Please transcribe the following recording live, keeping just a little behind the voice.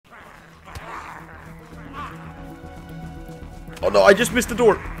Oh no, I just missed the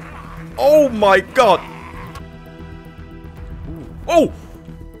door. Oh my god. Oh!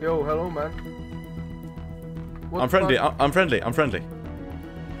 Yo, hello, man. I'm friendly. I'm friendly. I'm friendly.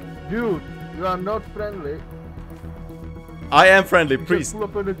 Dude, you are not friendly. I am friendly, You please. just pull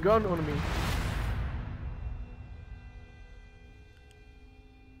up with a gun on me.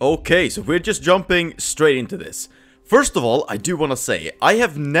 Okay, so we're just jumping straight into this. First of all, I do want to say, I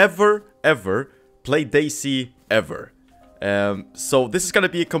have never, ever played DayZ ever. So this is going to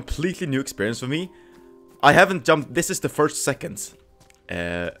be a completely new experience for me. I haven't jumped, this is the first second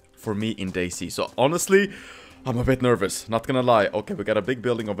for me in DayZ. So honestly, I'm a bit nervous, not gonna lie. Okay, we got a big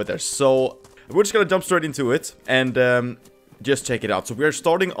building over there. So we're just gonna jump straight into it and just check it out. So we are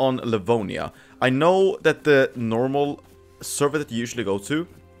starting on Livonia. I know that the normal server that you usually go to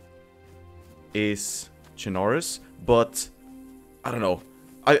is Chinaris, but I don't know.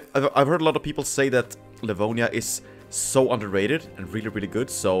 I've heard a lot of people say that Livonia is so underrated and really, really good,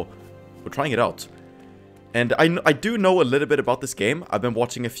 so we're trying it out. And I do know a little bit about this game. I've been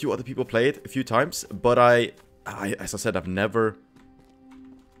watching a few other people play it a few times, but as I said, I've never...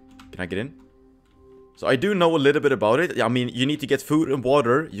 Can I get in? So I do know a little bit about it. I mean, you need to get food and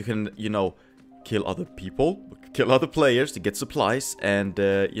water. You can, you know, kill other people, kill other players to get supplies, and,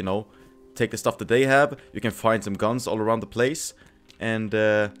 you know, take the stuff that they have. You can find some guns all around the place, and,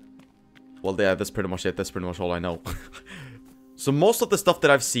 well, yeah, that's pretty much it. That's pretty much all I know. So most of the stuff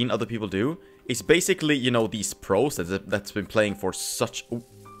that I've seen other people do is basically, you know, these pros that's been playing for such... Ooh.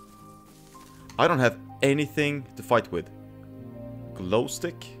 I don't have anything to fight with. Glow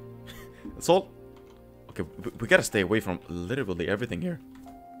stick? That's all? Okay, we gotta stay away from literally everything here.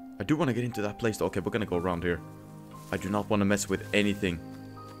 I do want to get into that place though. Okay, we're gonna go around here. I do not want to mess with anything.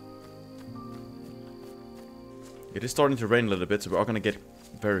 It is starting to rain a little bit, so we are gonna get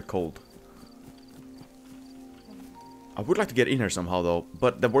very cold. I would like to get in here somehow though,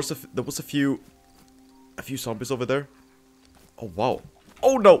 but there was a few zombies over there. Oh wow.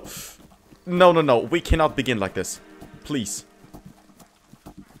 Oh no. No, we cannot begin like this. Please.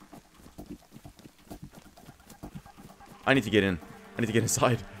 I need to get in. I need to get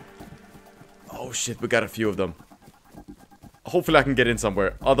inside. Oh shit, we got a few of them. Hopefully I can get in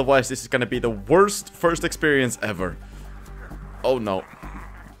somewhere. Otherwise this is gonna be the worst first experience ever. Oh no.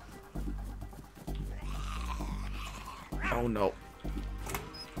 Oh no.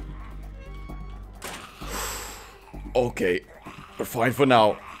 Okay. We're fine for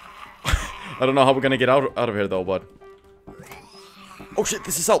now. I don't know how we're gonna get out of here though, but... Oh shit,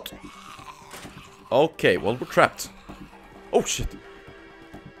 this is out! Okay, well, we're trapped. Oh shit!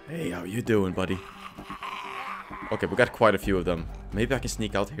 Hey, how you doing, buddy? Okay, we got quite a few of them. Maybe I can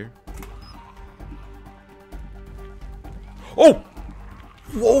sneak out here. Oh!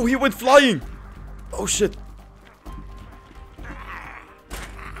 Whoa, he went flying! Oh shit!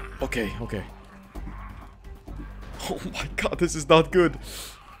 Okay, okay. Oh my god, this is not good.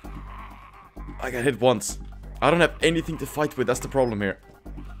 I got hit once. I don't have anything to fight with, that's the problem here.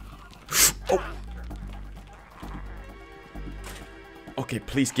 Oh. Okay,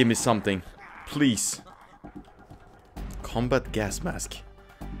 please give me something. Please. Combat gas mask.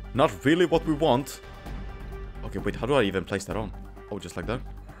 Not really what we want. Okay, wait, how do I even place that on? Oh, just like that?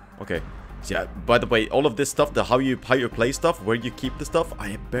 Okay. So yeah, by the way, all of this stuff, the how you play stuff, where you keep the stuff, I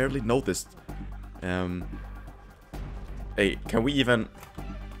have barely noticed. Hey, can we even...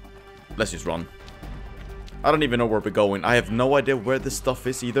 Let's just run. I don't even know where we're going. I have no idea where this stuff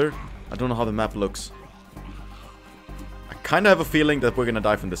is either. I don't know how the map looks. I kind of have a feeling that we're gonna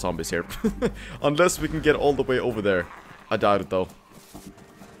die from the zombies here. Unless we can get all the way over there. I doubt it though.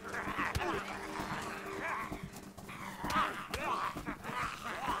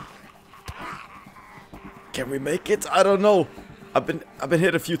 Can we make it? I don't know. I've been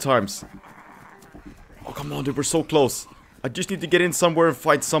hit a few times. Oh come on, dude, we're so close. I just need to get in somewhere and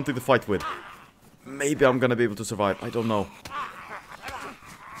find something to fight with. Maybe I'm gonna be able to survive. I don't know.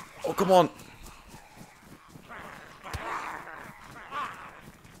 Oh come on.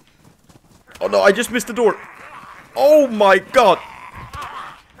 Oh no, I just missed the door. Oh my god.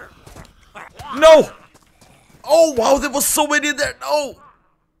 No. Oh wow, there was so many in there. No.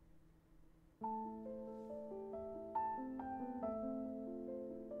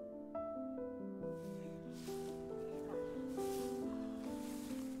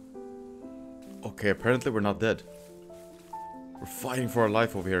 Okay, apparently we're not dead. We're fighting for our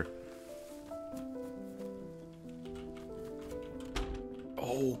life over here.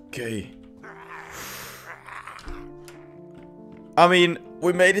 Okay. I mean,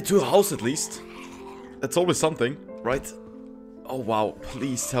 we made it to a house at least. That's always something, right? Oh wow,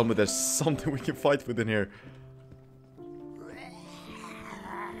 please tell me there's something we can fight with in here.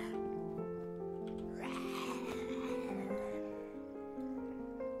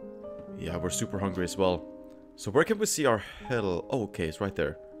 yeah, we're super hungry as well. So where can we see our hell? Oh, okay, it's right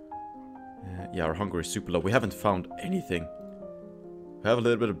there. Yeah, our hunger is super low. We haven't found anything. We have a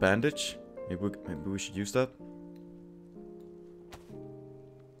little bit of bandage. Maybe we should use that.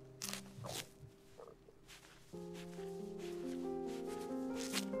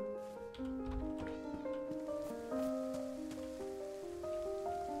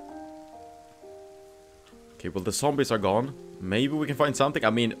 Okay, well the zombies are gone. Maybe we can find something. I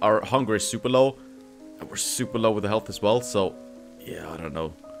mean, our hunger is super low. And we're super low with the health as well, so... yeah, I don't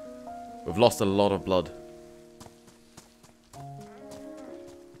know. We've lost a lot of blood.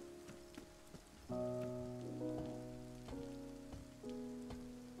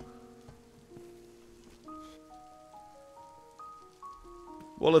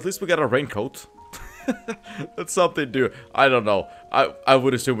 Well, at least we got a raincoat. That's something to do. I don't know. I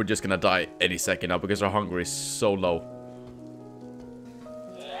would assume we're just gonna die any second now because our hunger is so low.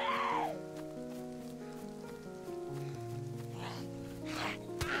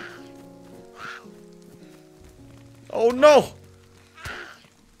 Oh no!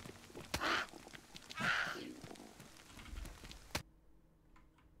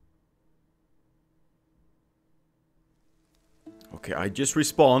 Okay, I just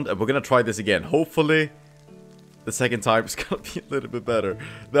respawned and we're gonna try this again. Hopefully, the second time is gonna be a little bit better.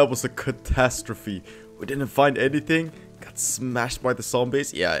 That was a catastrophe. We didn't find anything. Got smashed by the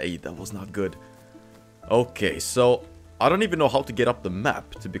zombies. Yeah, hey, that was not good. Okay, so I don't even know how to get up the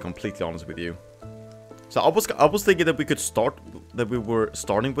map, to be completely honest with you. So I was thinking that we could start, that we were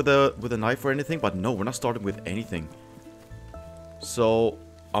starting with a knife or anything, but no, we're not starting with anything. So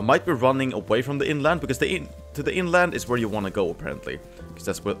I might be running away from the inland, because to the inland is where you want to go apparently, because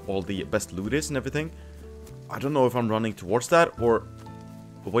that's where all the best loot is and everything. I don't know if I'm running towards that or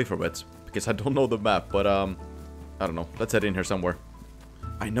away from it, because I don't know the map, but I don't know. Let's head in here somewhere.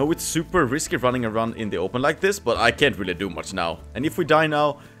 I know it's super risky running around in the open like this, but I can't really do much now. And if we die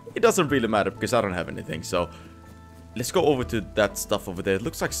now, it doesn't really matter because I don't have anything. So let's go over to that stuff over there. It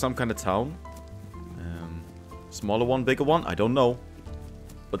looks like some kind of town. Smaller one, bigger one, I don't know.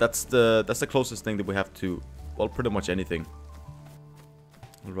 But that's the closest thing that we have to, well, pretty much anything.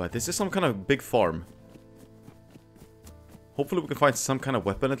 Alright, this is some kind of big farm. Hopefully we can find some kind of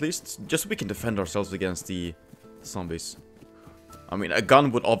weapon at least, just so we can defend ourselves against the zombies. I mean, a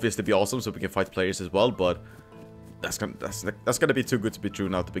gun would obviously be awesome so we can fight players as well, but that's gonna be too good to be true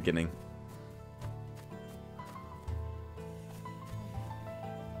now at the beginning.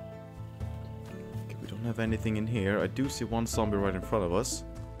 Okay, we don't have anything in here. I do see one zombie right in front of us.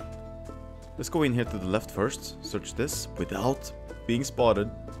 Let's go in here to the left first. Search this without being spotted.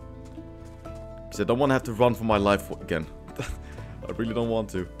 Because I don't want to have to run for my life again. I really don't want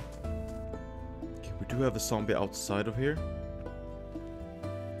to. Okay, we do have a zombie outside of here.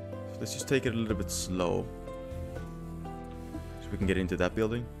 So let's just take it a little bit slow. So we can get into that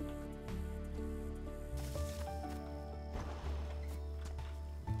building.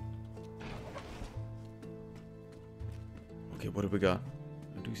 Okay, what do we got?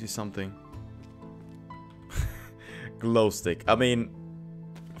 I do see something. Glow stick. I mean,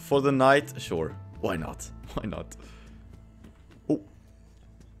 for the night, sure. Why not? Why not? Oh.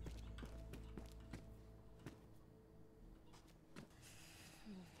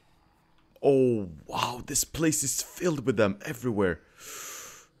 Oh, wow. This place is filled with them everywhere.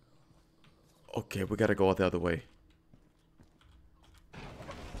 Okay, we gotta go out the other way.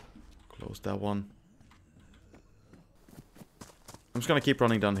 Close that one. I'm just gonna keep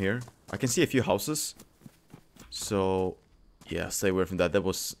running down here. I can see a few houses. So, yeah, stay away from that. There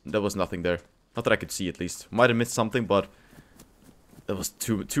was nothing there. Not that I could see, at least. Might have missed something, but there was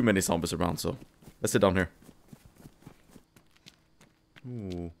too many zombies around, so let's sit down here.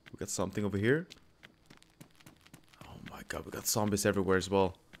 Ooh, we got something over here. Oh my god, we got zombies everywhere as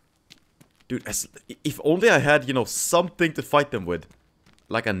well. Dude, if only I had, you know, something to fight them with.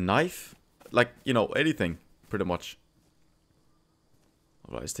 Like a knife. Like, you know, anything, pretty much.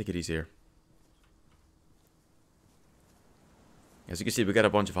 Alright, let's take it easy here. As you can see, we got a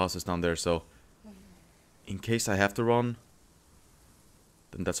bunch of houses down there, so in case I have to run,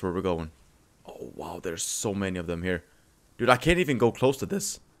 then that's where we're going. Oh, wow, there's so many of them here. Dude, I can't even go close to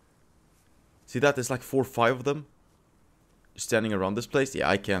this. See that? There's like 4 or 5 of them just standing around this place. Yeah,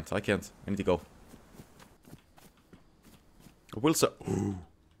 I can't. I need to go. I will say...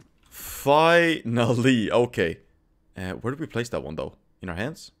 Finally. Okay. Where did we place that one, though? In our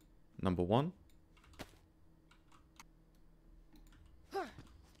hands? Number 1.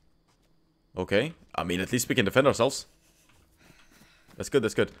 Okay, I mean, at least we can defend ourselves. That's good,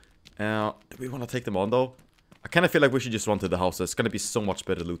 that's good. Do we want to take them on, though? I kind of feel like we should just run to the house. There's going to be so much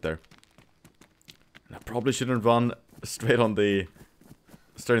better loot there. Probably shouldn't run straight on the...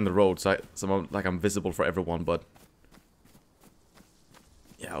 straight in the road, so I'm visible for everyone, but...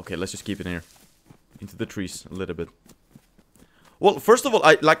 Yeah, okay, let's just keep it in here. Into the trees a little bit. Well, first of all,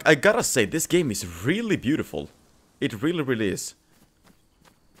 I gotta say, this game is really beautiful. It really, really is.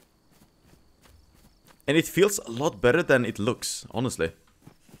 And it feels a lot better than it looks, honestly.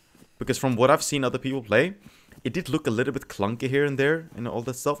 Because from what I've seen other people play, it did look a little bit clunky here and there, and all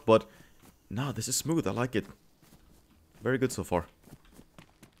that stuff, but... No, this is smooth, I like it. Very good so far.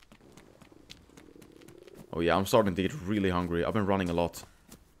 Oh yeah, I'm starting to get really hungry. I've been running a lot.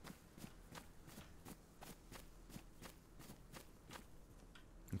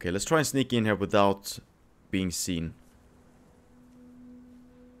 Okay, let's try and sneak in here without being seen.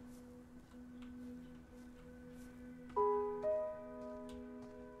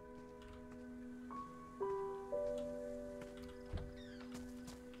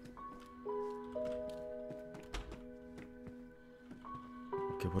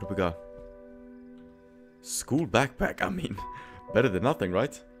 Okay, what do we got? School backpack, I mean, better than nothing,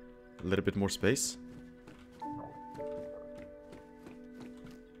 right? A little bit more space.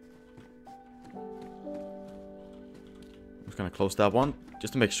 I'm just gonna close that one,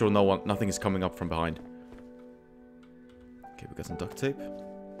 just to make sure nothing is coming up from behind. Okay, we got some duct tape.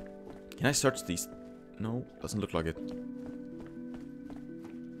 Can I search these? No, doesn't look like it.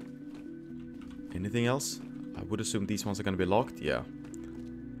 Anything else? I would assume these ones are gonna be locked, yeah.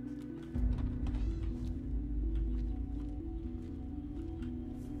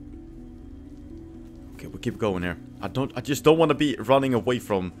 Okay, we'll keep going here. I just don't want to be running away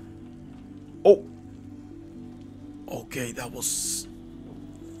from... Oh! Okay, that was...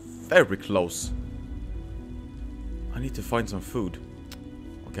 very close. I need to find some food.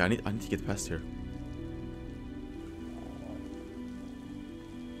 Okay, I need to get past here.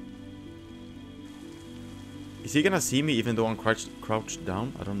 Is he gonna see me even though I'm crouched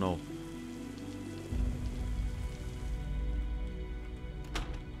down? I don't know.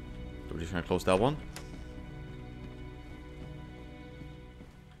 We're just gonna close that one.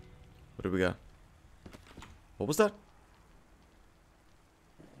 What do we got? What was that?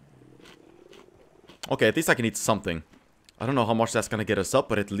 Okay, at least I can eat something. I don't know how much that's gonna get us up,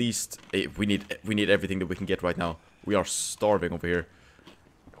 but at least we need everything that we can get right now. We are starving over here.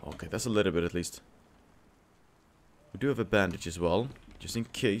 Okay, that's a little bit at least. We do have a bandage as well, just in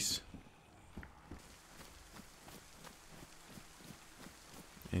case.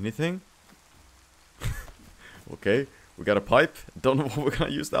 Anything? Okay, we got a pipe. Don't know what we're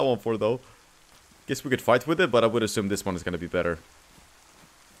gonna use that one for though. Guess we could fight with it, but I would assume this one is gonna be better.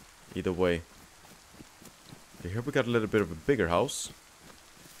 Either way. Okay, here we got a little bit of a bigger house.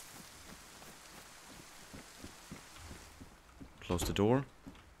 Close the door.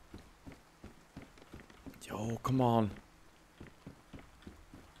 Yo, come on.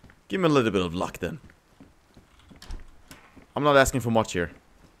 Give me a little bit of luck then. I'm not asking for much here.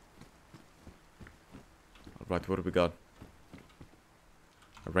 Alright, what do we got?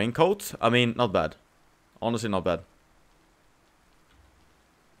 A raincoat? I mean, not bad. Honestly, not bad.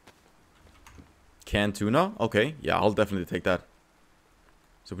 Canned tuna? Okay, yeah, I'll definitely take that.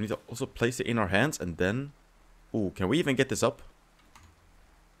 So we need to also place it in our hands and then... Ooh, can we even get this up?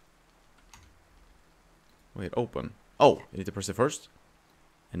 Wait, open. Oh, you need to press it first.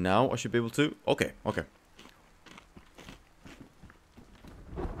 And now I should be able to... Okay, okay.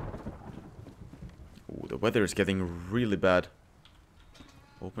 Ooh, the weather is getting really bad.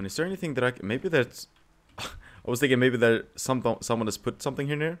 Open. Is there anything that I can... Maybe that's... I was thinking maybe there someone has put something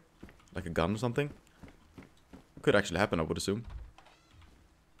here near. Like a gun or something. Could actually happen, I would assume.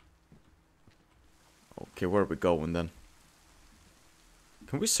 Okay, where are we going then?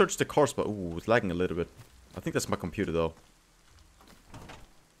 Can we search the car spot? Ooh, it's lagging a little bit. I think that's my computer though.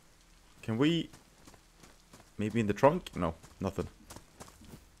 Can we... Maybe in the trunk? No, nothing.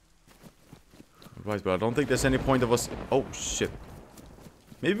 Right, but I don't think there's any point of us... Oh, shit.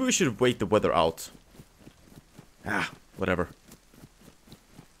 Maybe we should wait the weather out. Ah, whatever.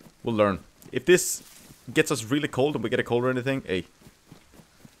 We'll learn. If this gets us really cold and we get a cold or anything, hey.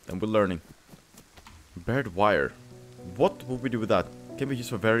 Then we're learning. Bared wire. What would we do with that? Can we use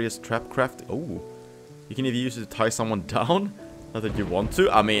for various trap craft? Oh. You can either use it to tie someone down. Not that you want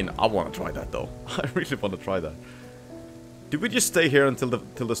to. I mean, I want to try that though. I really want to try that. Do we just stay here until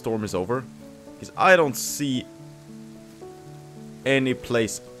the storm is over? Because I don't see any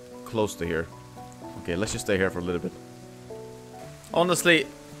place close to here. Okay, let's just stay here for a little bit. Honestly,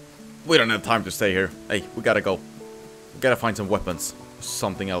 we don't have time to stay here. Hey, we gotta go. We gotta find some weapons.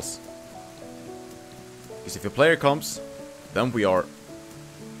 Something else. Because if a player comes, then we are...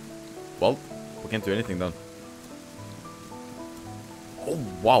 Well, We can't do anything then. Oh,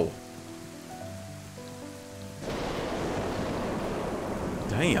 wow.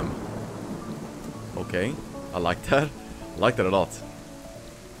 Damn. Okay. I like that. I like that a lot.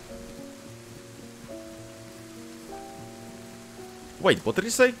 Wait, what did he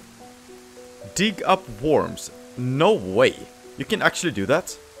say? Dig up worms. No way. You can actually do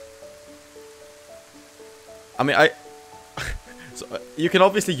that? I mean, so, you can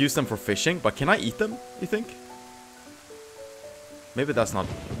obviously use them for fishing, but can I eat them, you think? Maybe that's not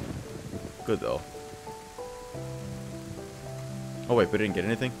good, though. Oh, wait, we didn't get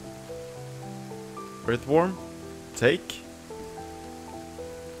anything. Earthworm? Take?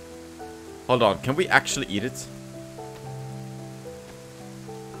 Hold on, can we actually eat it?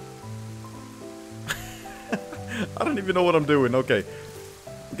 I don't even know what I'm doing. Okay.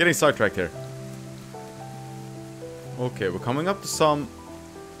 I'm getting sidetracked here. Okay, we're coming up to some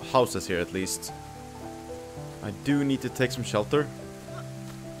houses here at least. I do need to take some shelter.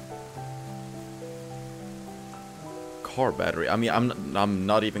 Car battery. I mean, I'm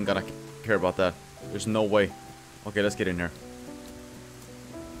not even gonna care about that. There's no way. Okay, let's get in here.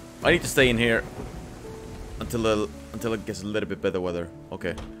 I need to stay in here until it gets a little bit better weather.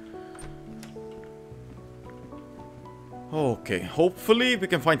 Okay. Okay, hopefully we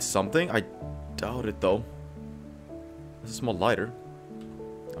can find something. I doubt it though. There's a small lighter.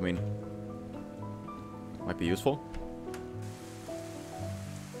 I mean, might be useful.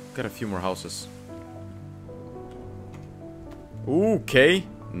 Got a few more houses. Okay,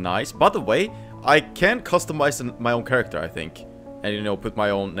 nice. By the way, I can customize my own character, I think. And, you know, put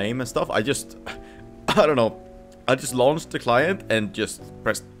my own name and stuff. I don't know. I just launched the client and just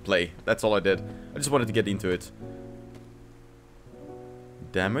pressed play. That's all I did. I just wanted to get into it.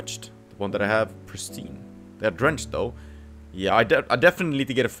 Damaged. The one that I have, pristine. They're drenched though. Yeah, I definitely need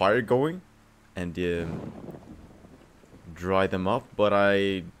to get a fire going and dry them up. But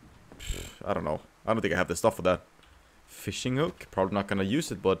I don't know. I don't think I have the stuff for that. Fishing hook. Probably not gonna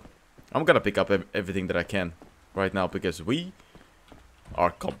use it, but I'm gonna pick up everything that I can right now because we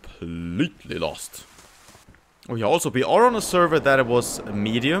are completely lost. Oh yeah. Also, we are on a server that it was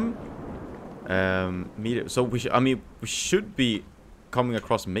medium. Medium. So we should be coming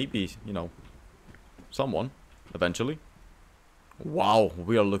across maybe, you know, someone eventually. Wow,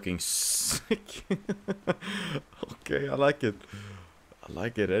 we are looking sick. Okay, I like it. I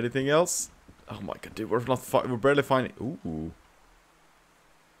like it. Anything else? Oh my god, dude, we're barely finding. Ooh,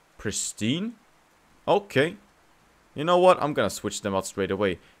 pristine. Okay, you know what? I'm gonna switch them out straight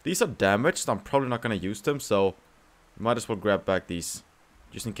away. These are damaged. I'm probably not gonna use them, so might as well grab back these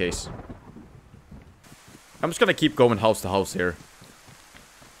just in case. I'm just gonna keep going house to house here.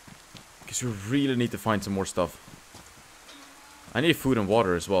 Because we really need to find some more stuff. I need food and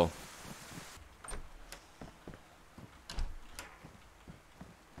water as well.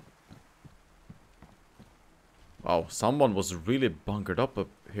 Wow, someone was really bunkered up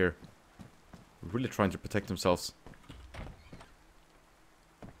here. Really trying to protect themselves.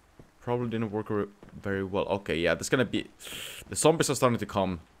 Probably didn't work very well. Okay, yeah, there's gonna be... The zombies are starting to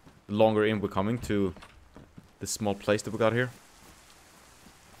come. The longer in we're coming to this small place that we got here.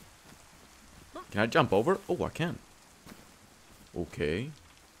 Can I jump over? Oh, I can. Okay.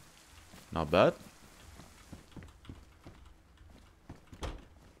 Not bad.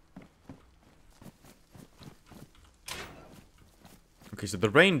 Okay, so the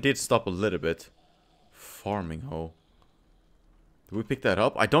rain did stop a little bit. Farming hoe. Did we pick that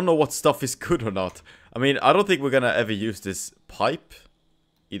up? I don't know what stuff is good or not. I mean, I don't think we're gonna ever use this pipe.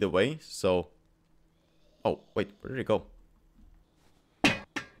 Either way, so... Oh, wait, where did it go?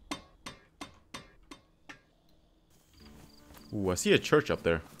 Ooh, I see a church up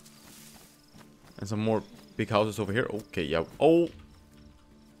there. And some more big houses over here. Okay, yeah. Oh!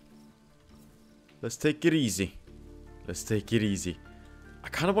 Let's take it easy. Let's take it easy. I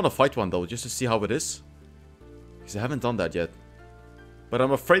kind of want to fight one though, just to see how it is. Because I haven't done that yet. But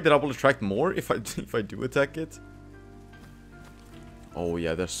I'm afraid that I will attract more if I do attack it. Oh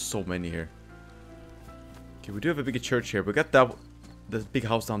yeah, there's so many here. Okay, we do have a big church here. We got the big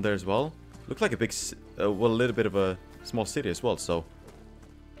house down there as well. Looks like a big, well, a little bit of a small city as well, so...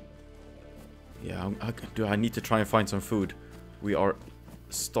 Yeah, I need to try and find some food. We are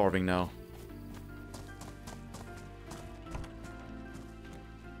starving now.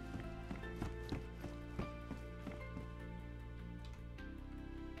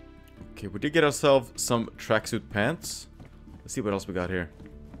 Okay, we did get ourselves some tracksuit pants. Let's see what else we got here.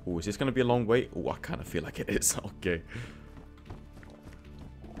 Ooh, is this gonna be a long way? Ooh, I kind of feel like it is. Okay.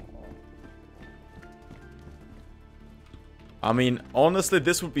 I mean, honestly,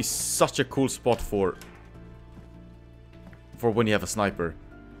 this would be such a cool spot for when you have a sniper.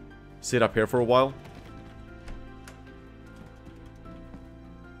 Sit up here for a while.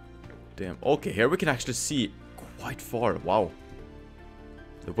 Damn. Okay, here we can actually see quite far. Wow.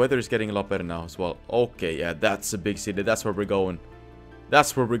 The weather is getting a lot better now as well. Okay, yeah, that's a big city. That's where we're going.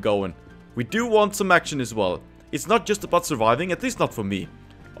 That's where we're going. We do want some action as well. It's not just about surviving, at least not for me.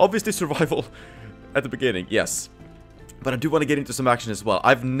 Obviously survival at the beginning, yes. But I do want to get into some action as well.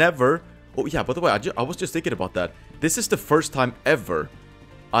 I've never... Oh yeah, by the way, I was just thinking about that. This is the first time ever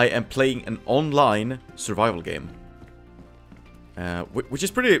I am playing an online survival game. Which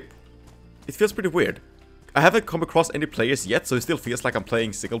is pretty... It feels pretty weird. I haven't come across any players yet, so it still feels like I'm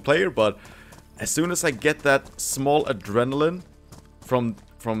playing single player, but as soon as I get that small adrenaline from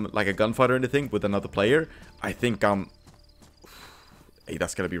like a gunfight or anything with another player, I think I'm... Hey,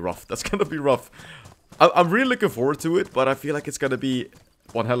 that's gonna be rough. That's gonna be rough. I'm really looking forward to it, but I feel like it's gonna be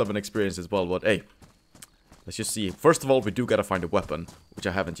one hell of an experience as well. But hey, let's just see. First of all, we do gotta find a weapon, which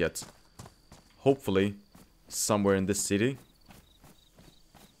I haven't yet. Hopefully, somewhere in this city,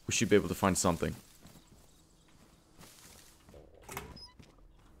 we should be able to find something.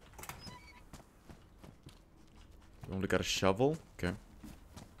 We only got a shovel. Okay.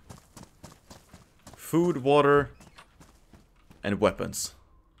 Food, water, and weapons.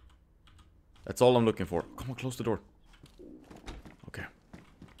 That's all I'm looking for. Come on, close the door. Okay.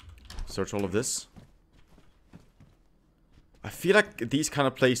 Search all of this. I feel like these kind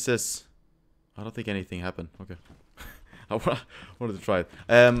of places... I don't think anything happened. Okay. I wanted to try it.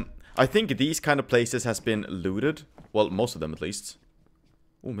 I think these kind of places has been looted. Well, most of them at least.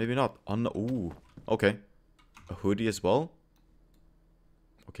 Oh, maybe not. Ooh. Okay. A hoodie as well.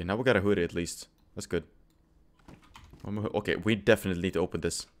 Okay, now we got a hoodie at least. That's good. Okay, we definitely need to open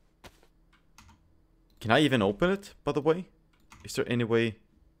this. Can I even open it, by the way? Is there any way...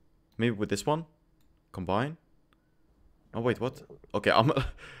 Maybe with this one? Combine? Oh, wait, what? Okay,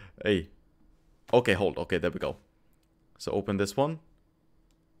 hey. Okay, hold. Okay, there we go. So open this one.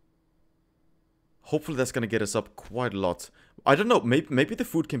 Hopefully that's gonna get us up quite a lot. I don't know, maybe the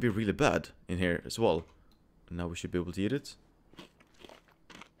food can be really bad in here as well. Now we should be able to eat it.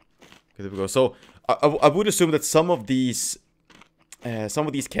 Okay, there we go. So, I would assume that some of these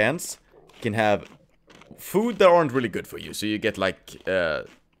cans can have food that aren't really good for you. So you get like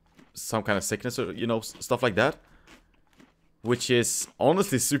some kind of sickness or, you know, stuff like that. Which is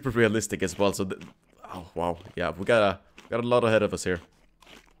honestly super realistic as well. So, oh wow, yeah, we got a lot ahead of us here.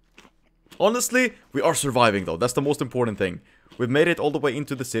 Honestly, we are surviving though. That's the most important thing. We've made it all the way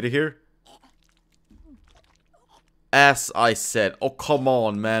into the city here. As I said. Oh, come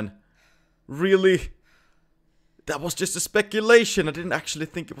on, man. Really? That was just a speculation. I didn't actually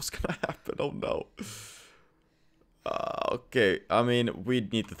think it was gonna happen. Oh, no. Okay. I mean, we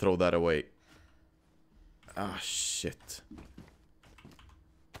need to throw that away. Ah, shit.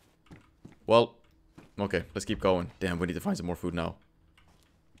 Well, okay. Let's keep going. Damn, we need to find some more food now.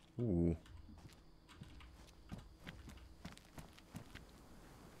 Ooh.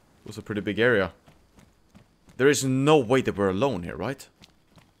 It was a pretty big area. There is no way that we're alone here, right?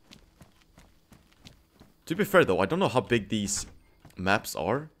 To be fair though, I don't know how big these maps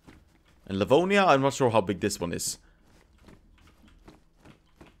are. And Livonia, I'm not sure how big this one is.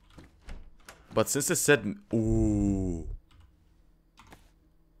 But since it said... Ooh.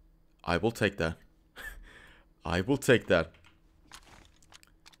 I will take that. I will take that.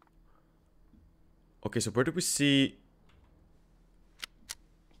 Okay, so where do we see...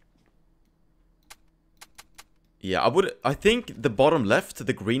 Yeah, I think the bottom left,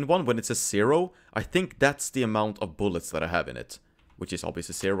 the green one, when it says 0, I think that's the amount of bullets that I have in it. Which is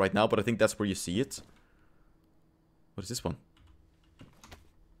obviously 0 right now, but I think that's where you see it. What is this one?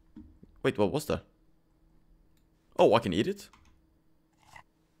 Wait, what was that? Oh, I can eat it?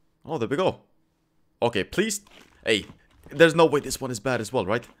 Oh, there we go. Okay, please. Hey, there's no way this one is bad as well,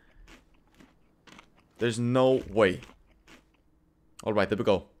 right? There's no way. Alright, there we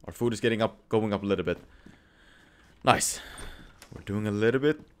go. Our food is going up a little bit. Nice. We're doing a little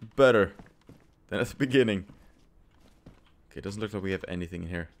bit better than at the beginning. Okay, it doesn't look like we have anything in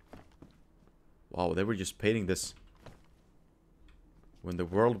here. Wow, they were just painting this when the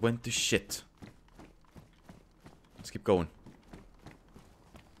world went to shit. Let's keep going.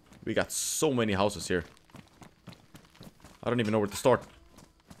 We got so many houses here. I don't even know where to start.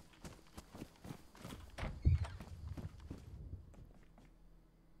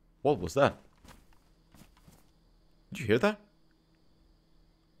 What was that? Did you hear that?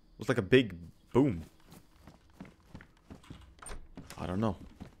 It was like a big boom. I don't know.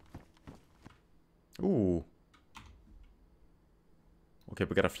 Ooh. Okay,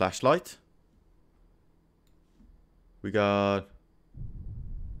 we got a flashlight. We got...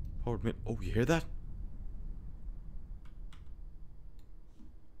 Oh, you hear that?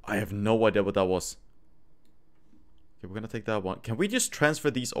 I have no idea what that was. Okay, we're gonna take that one. Can we just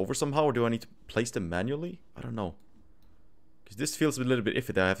transfer these over somehow, or do I need to place them manually? I don't know. Because this feels a little bit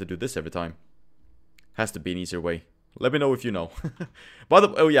iffy that I have to do this every time. Has to be an easier way. Let me know if you know. By the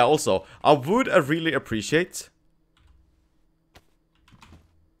way, oh yeah, also, I would really appreciate...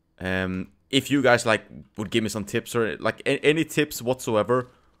 if you guys, like, would give me some tips, or, like, any tips whatsoever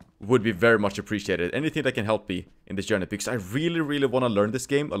would be very much appreciated. Anything that can help me in this journey, because I really want to learn this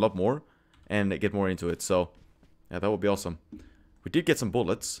game a lot more and get more into it, so yeah, that would be awesome. We did get some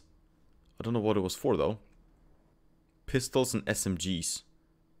bullets. I don't know what it was for, though. Pistols and SMGs.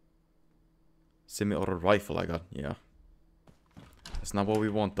 Semi-auto rifle I got, yeah. That's not what we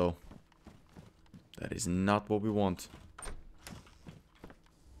want, though. That is not what we want.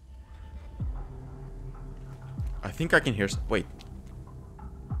 I think I can hear... Wait.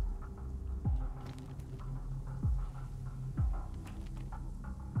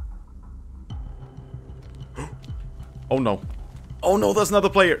 Oh no. Oh no, that's another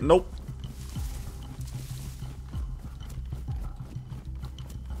player. Nope.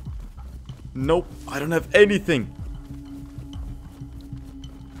 Nope, I don't have anything.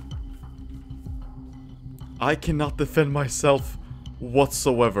 I cannot defend myself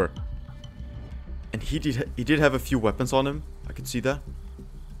whatsoever. And he did have a few weapons on him. I can see that.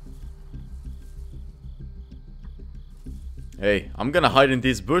 Hey, I'm gonna hide in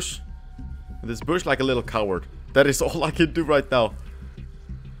this bush. In this bush like a little coward. That is all I can do right now.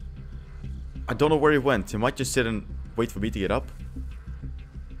 I don't know where he went. He might just sit and wait for me to get up.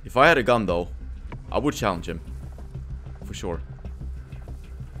 If I had a gun, though, I would challenge him. For sure.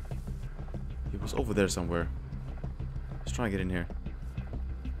 He was over there somewhere. Let's try and get in here.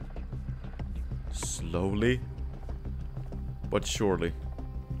 Slowly. But surely.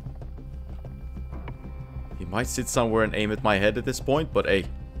 He might sit somewhere and aim at my head at this point, but hey,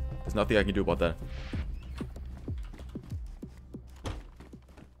 there's nothing I can do about that.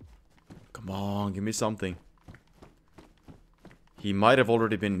 Come on, give me something. He might have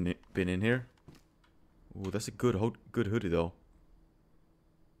already been in here. Ooh, that's a good hoodie though.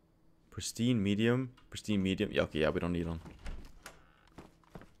 Pristine medium. Pristine medium. Yeah, okay, yeah, we don't need one.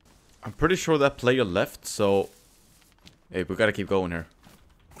 I'm pretty sure that player left, so... Hey, we gotta keep going here.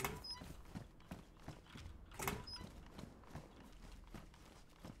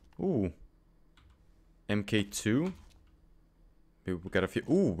 Ooh. MK2. Maybe we got a few.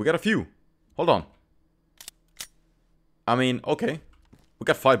 Ooh, we got a few. Hold on. I mean, okay. We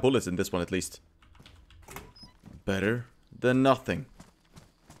got 5 bullets in this one at least. Better than nothing.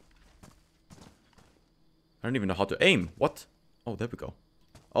 I don't even know how to aim. What? Oh, there we go.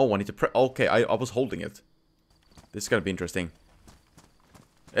 Oh, I need to press. Okay, I was holding it. This is gonna be interesting.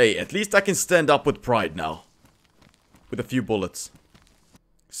 Hey, at least I can stand up with pride now. With a few bullets.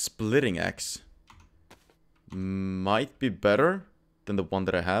 Splitting axe. Might be better than the one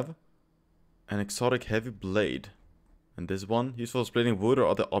that I have. An exotic heavy blade. And this one, useful for splitting wood or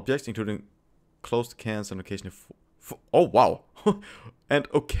other objects, including closed cans and occasionally... Oh, wow. And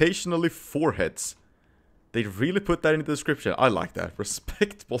occasionally foreheads. They really put that in the description. I like that.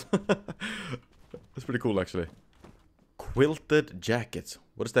 Respectable. That's pretty cool, actually. Quilted jacket.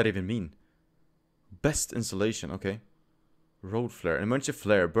 What does that even mean? Best insulation. Okay. Road flare. An emergency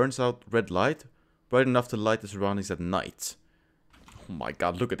flare. Burns out red light. Bright enough to light the surroundings at night. Oh my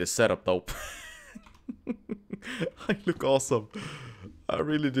god, look at this setup, though. I look awesome. I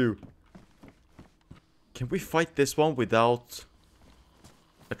really do. Can we fight this one without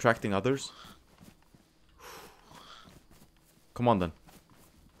attracting others? Come on then.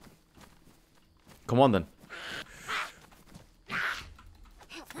 Come on then.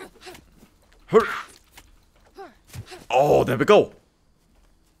 Hurry. Oh, there we go.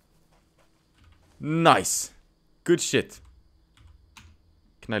 Nice. Good shit.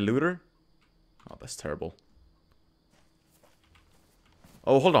 Can I loot her? Oh, that's terrible.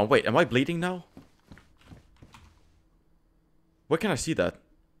 Oh, hold on. Wait, am I bleeding now? Where can I see that?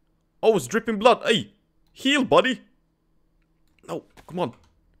 Oh, it's dripping blood. Hey, heal, buddy. No, come on.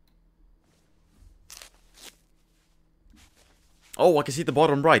 Oh, I can see the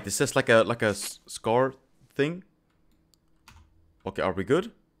bottom right. It says like a scar thing. Okay, are we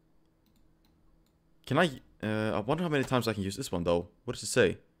good? Can I wonder how many times I can use this one though. What does it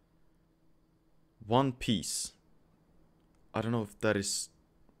say? 1 piece. I don't know if that is...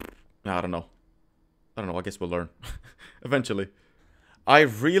 I don't know. I don't know, I guess we'll learn. Eventually. I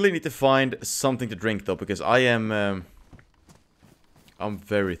really need to find something to drink though, because I am I'm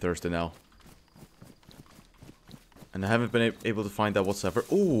very thirsty now. And I haven't been able to find that whatsoever.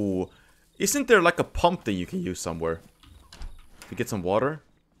 Ooh, isn't there like a pump that you can use somewhere? To get some water?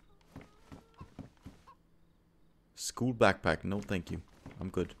 School backpack. No, thank you. I'm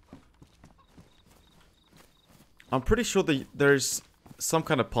good. I'm pretty sure that there's some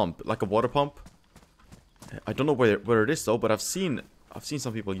kind of pump, like a water pump. I don't know where it is though, but I've seen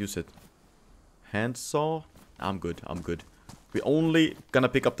some people use it. Handsaw? I'm good. I'm good. We're only gonna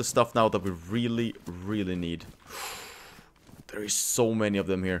pick up the stuff now that we really, really need. There is so many of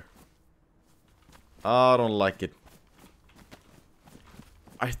them here. I don't like it.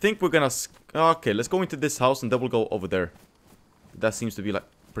 I think we're gonna... Okay, let's go into this house and then we'll go over there. That seems to be like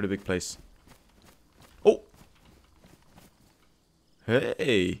a pretty big place. Oh!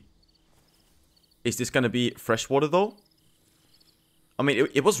 Hey! Is this gonna be fresh water though? I mean,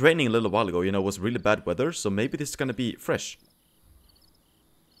 it was raining a little while ago, you know, it was really bad weather, so maybe this is gonna be fresh.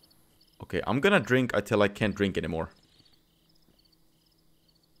 Okay, I'm gonna drink until I can't drink anymore.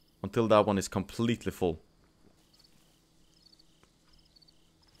 Until that one is completely full.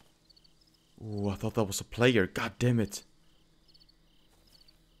 Ooh, I thought that was a player. God damn it.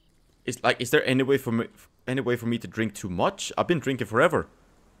 Is there any way for me to drink too much? I've been drinking forever.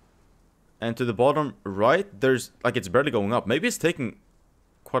 And to the bottom right, there's like it's barely going up. Maybe it's taking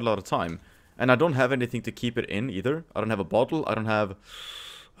quite a lot of time. And I don't have anything to keep it in either. I don't have a bottle. I don't have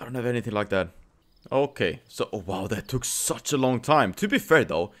anything like that. Okay, so oh wow, that took such a long time. To be fair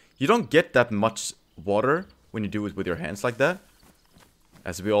though, you don't get that much water when you do it with your hands like that,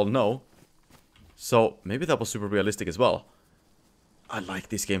 as we all know. So maybe that was super realistic as well. I like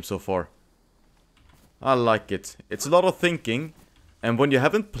this game so far. I like it. It's a lot of thinking, and when you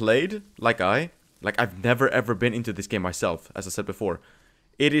haven't played like I've never ever been into this game myself, as I said before,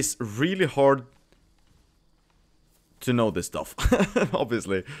 it is really hard to know this stuff,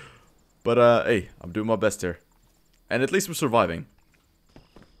 obviously. But hey, I'm doing my best here, and at least we're surviving.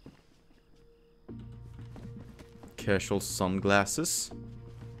 Casual sunglasses.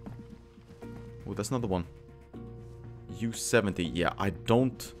 Oh, that's another one. U70. Yeah, I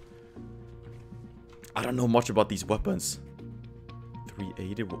don't know much about these weapons.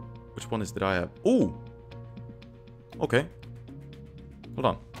 380. Which one did I have? Ooh. Okay. Hold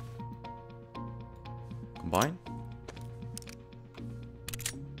on. Combine.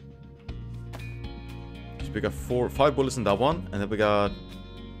 So we got 5 bullets in that one, and then we got...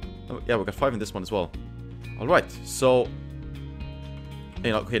 Oh, yeah, we got 5 in this one as well. Alright, so...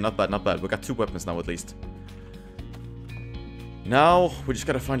 Hey, okay, not bad, not bad. We got 2 weapons now at least. Now, we just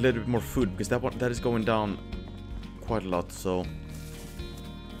gotta find a little bit more food, because that is going down quite a lot, so...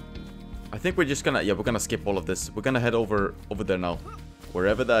 I think we're just gonna... Yeah, we're gonna skip all of this. We're gonna head over there now.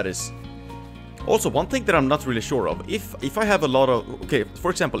 Wherever that is. Also, one thing that I'm not really sure of. If I have a lot of... Okay, for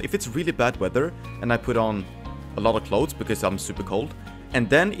example, if it's really bad weather, and I put on a lot of clothes because I'm super cold, and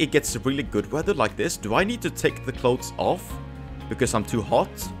then it gets really good weather like this, do I need to take the clothes off because I'm too hot?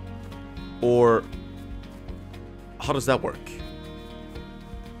 Or... how does that work?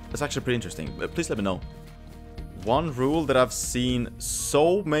 That's actually pretty interesting. Please let me know. One rule that I've seen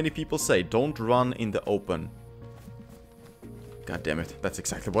so many people say, don't run in the open. God damn it, that's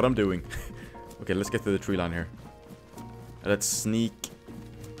exactly what I'm doing. Okay, let's get to the tree line here. Let's sneak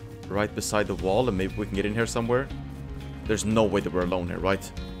right beside the wall and maybe we can get in here somewhere. There's no way that we're alone here,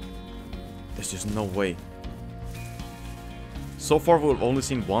 right? There's just no way. So far we've only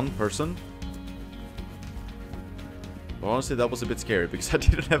seen one person. But honestly, that was a bit scary because I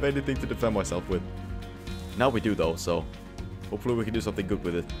didn't have anything to defend myself with. Now we do though, so hopefully we can do something good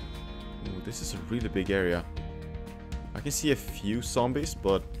with it. Ooh, this is a really big area. I can see a few zombies,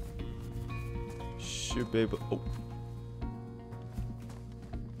 but should be able... Oh.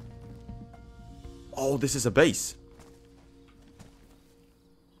 Oh, this is a base.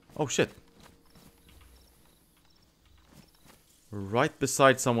 Oh shit. Right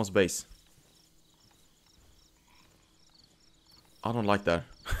beside someone's base. I don't like that.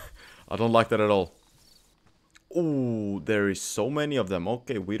 I don't like that at all. Ooh, there is so many of them.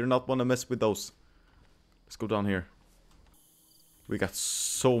 Okay, we do not want to mess with those. Let's go down here. We got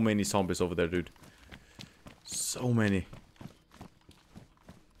so many zombies over there, dude. So many.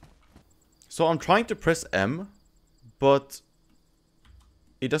 So I'm trying to press M, but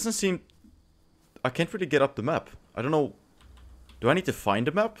it doesn't seem... I can't really get up the map. I don't know. Do I need to find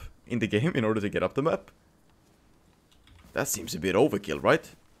a map in the game in order to get up the map? That seems a bit overkill, right?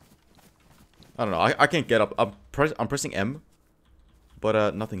 I don't know. I can't get up. I'm pressing M,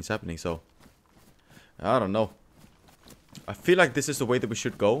 but nothing's happening, so... I don't know. I feel like this is the way that we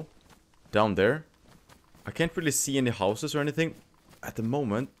should go. Down there. I can't really see any houses or anything. at the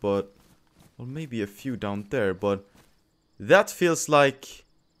moment, but... Well, maybe a few down there, but... That feels like...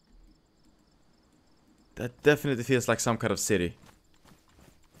 That definitely feels like some kind of city.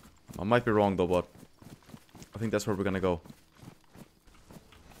 I might be wrong though, but... I think that's where we're gonna go.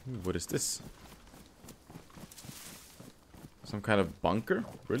 Ooh, what is this? Some kind of bunker?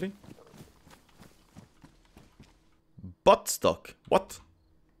 Really? Buttstock? What?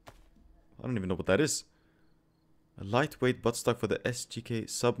 I don't even know what that is. A lightweight buttstock for the SGK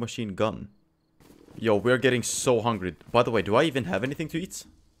submachine gun. Yo, we're getting so hungry. By the way, do I even have anything to eat?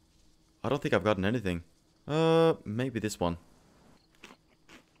 I don't think I've gotten anything. Maybe this one.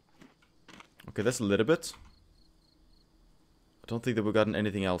 Okay, that's a little bit. I don't think that we've gotten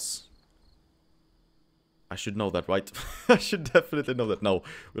anything else. I should know that, right? I should definitely know that. No,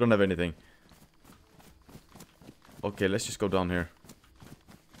 we don't have anything. Okay, let's just go down here.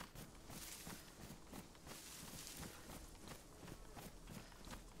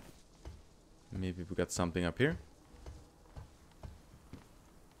 Maybe we got something up here.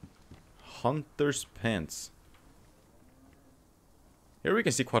 Hunter's pants. Here we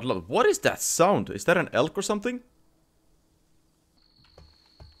can see quite a lot. What is that sound? Is that an elk or something?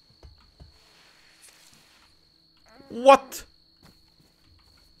 What?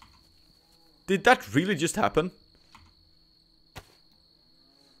 Did that really just happen?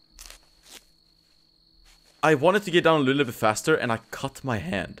 I wanted to get down a little bit faster and I cut my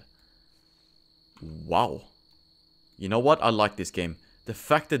hand. Wow. You know what? I like this game. The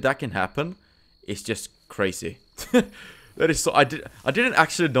fact that that can happen is just crazy. That is so... I didn't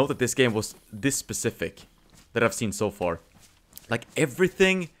actually know that this game was this specific that I've seen so far. Like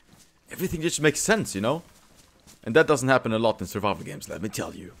everything just makes sense, you know? And that doesn't happen a lot in survival games, let me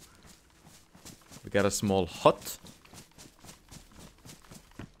tell you. We got a small hut.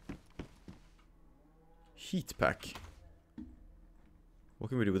 Heat pack. What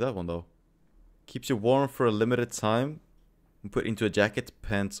can we do with that one though? Keeps you warm for a limited time. And put into a jacket,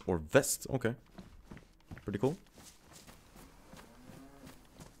 pants, or vest. Okay. Pretty cool.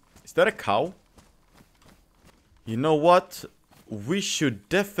 Is that a cow? You know what? We should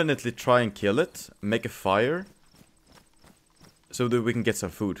definitely try and kill it. Make a fire. So that we can get some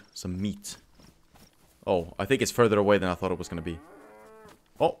food. Some meat. Oh, I think it's further away than I thought it was going to be.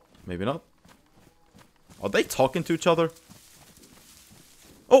 Oh, maybe not. Are they talking to each other?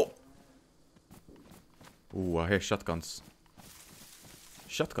 Oh! Ooh, I hear shotguns.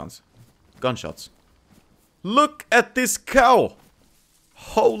 Shotguns. Gunshots. Look at this cow!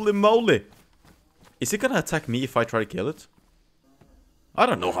 Holy moly! Is it gonna attack me if I try to kill it? I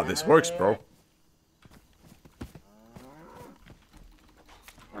don't know how this works, bro.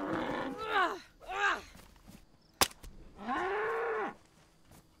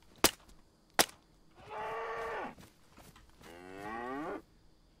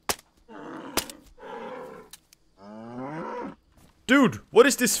 Dude, what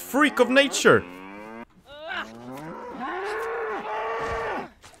is this freak of nature?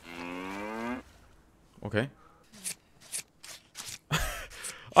 Okay.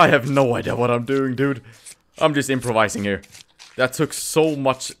 I have no idea what I'm doing, dude. I'm just improvising here. That took so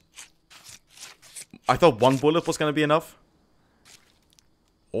much. I thought one bullet was gonna be enough.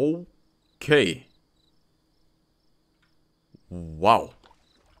 Okay. Wow.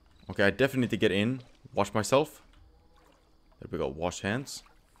 Okay, I definitely need to get in. Wash myself. There we go. Wash hands.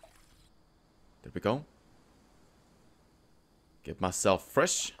 There we go. Get myself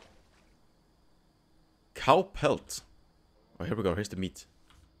fresh. Cow pelt. Oh, here we go. Here's the meat.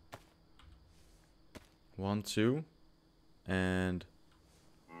 1, 2. And...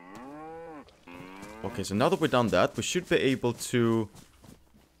 okay, so now that we're done that, we should be able to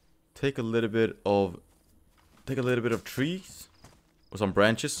take a little bit of trees or some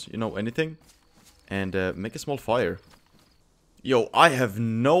branches, you know, anything, and make a small fire. Yo, I have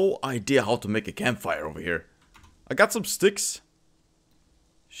no idea how to make a campfire over here. I got some sticks.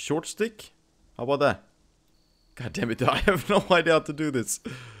 Short stick? How about that? God damn it, I have no idea how to do this.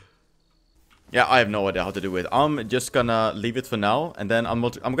 Yeah, I have no idea how to do it. I'm just gonna leave it for now, and then I'm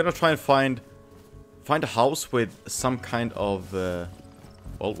gonna try and find a house with some kind of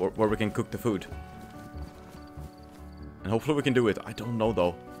well, where we can cook the food. And hopefully we can do it. I don't know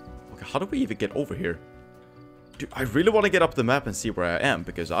though. Okay, how do we even get over here? Dude, I really want to get up the map and see where I am,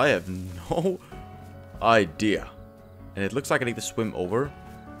 because I have no idea. And it looks like I need to swim over.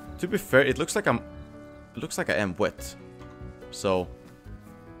 To be fair, it looks like I am wet. So,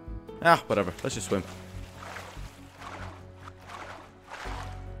 whatever. Let's just swim.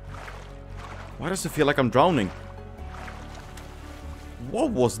 Why does it feel like I'm drowning? What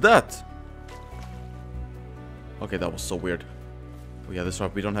was that? Okay, that was so weird. Oh yeah, that's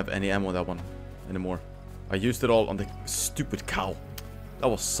right. We don't have any ammo on that one anymore. I used it all on the stupid cow. That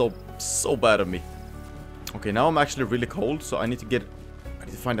was so bad of me. Okay, now I'm actually really cold, so I need to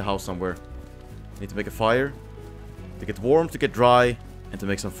find a house somewhere. I need to make a fire, to get warm, to get dry, and to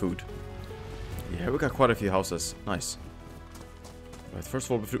make some food. Yeah, we got quite a few houses. Nice. Right, first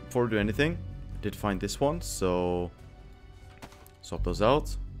of all, before we do anything, I did find this one, so swap those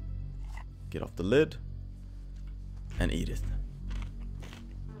out. Get off the lid and eat it.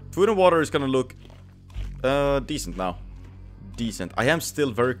 Food and water is gonna look decent now. Decent. I am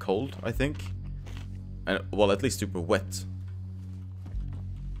still very cold, I think. And, well, at least super wet.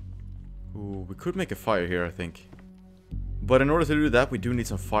 Ooh, we could make a fire here, I think. But in order to do that, we do need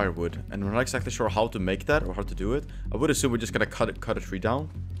some firewood. And we're not exactly sure how to make that or how to do it. I would assume we're just gonna cut a tree down.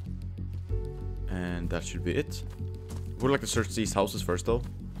 And that should be it. Would like to search these houses first, though.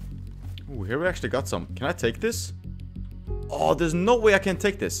 Ooh, here we actually got some. Can I take this? Oh, there's no way I can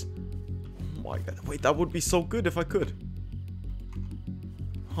take this. Oh my god. Wait, that would be so good if I could.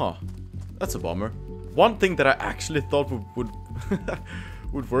 Huh. That's a bummer. One thing that I actually thought would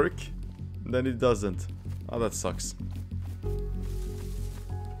would work, then it doesn't. Oh, that sucks.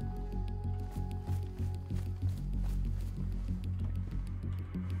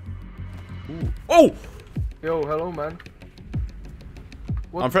 Ooh. Oh! Yo, hello, man.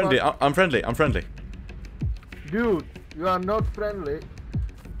 What I'm friendly. fuck? I'm friendly. I'm friendly. Dude, you are not friendly.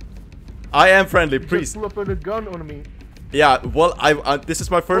 I am friendly. You Please. just pull up with a gun on me. Yeah. Well, this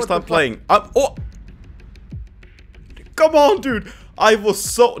is my first What time the playing. Oh! Come on, dude. I was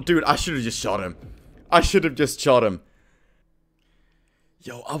so... Dude, I should have just shot him. I should have just shot him.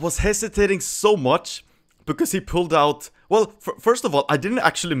 Yo, I was hesitating so much because he pulled out... Well, first of all, I didn't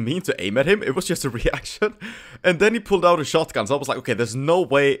actually mean to aim at him. It was just a reaction. And then he pulled out a shotgun. So I was like, okay, there's no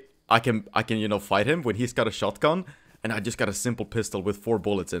way I can, you know, fight him when he's got a shotgun. And I just got a simple pistol with 4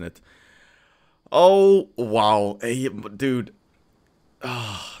 bullets in it. Oh, wow. Hey, dude.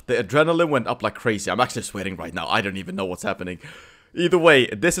 The adrenaline went up like crazy. I'm actually sweating right now. I don't even know what's happening. Either way,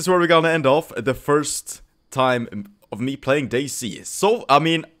 this is where we're gonna end off. The first time of me playing DayZ. So, I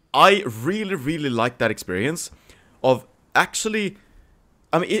mean, I really like that experience of actually...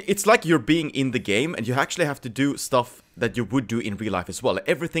 I mean, it's like you're being in the game and you actually have to do stuff that you would do in real life as well.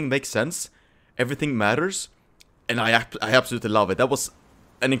 Everything makes sense. Everything matters. And I absolutely love it. That was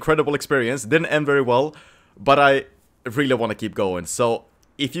an incredible experience. Didn't end very well, but I really want to keep going. So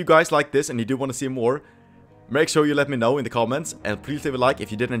if you guys like this and you do want to see more, make sure you let me know in the comments, and please leave a like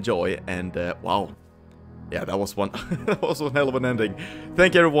if you did enjoy. And wow, yeah, that was one that was one hell of an ending.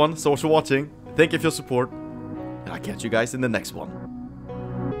 Thank you everyone so much for watching. Thank you for your support, and I'll catch you guys in the next one.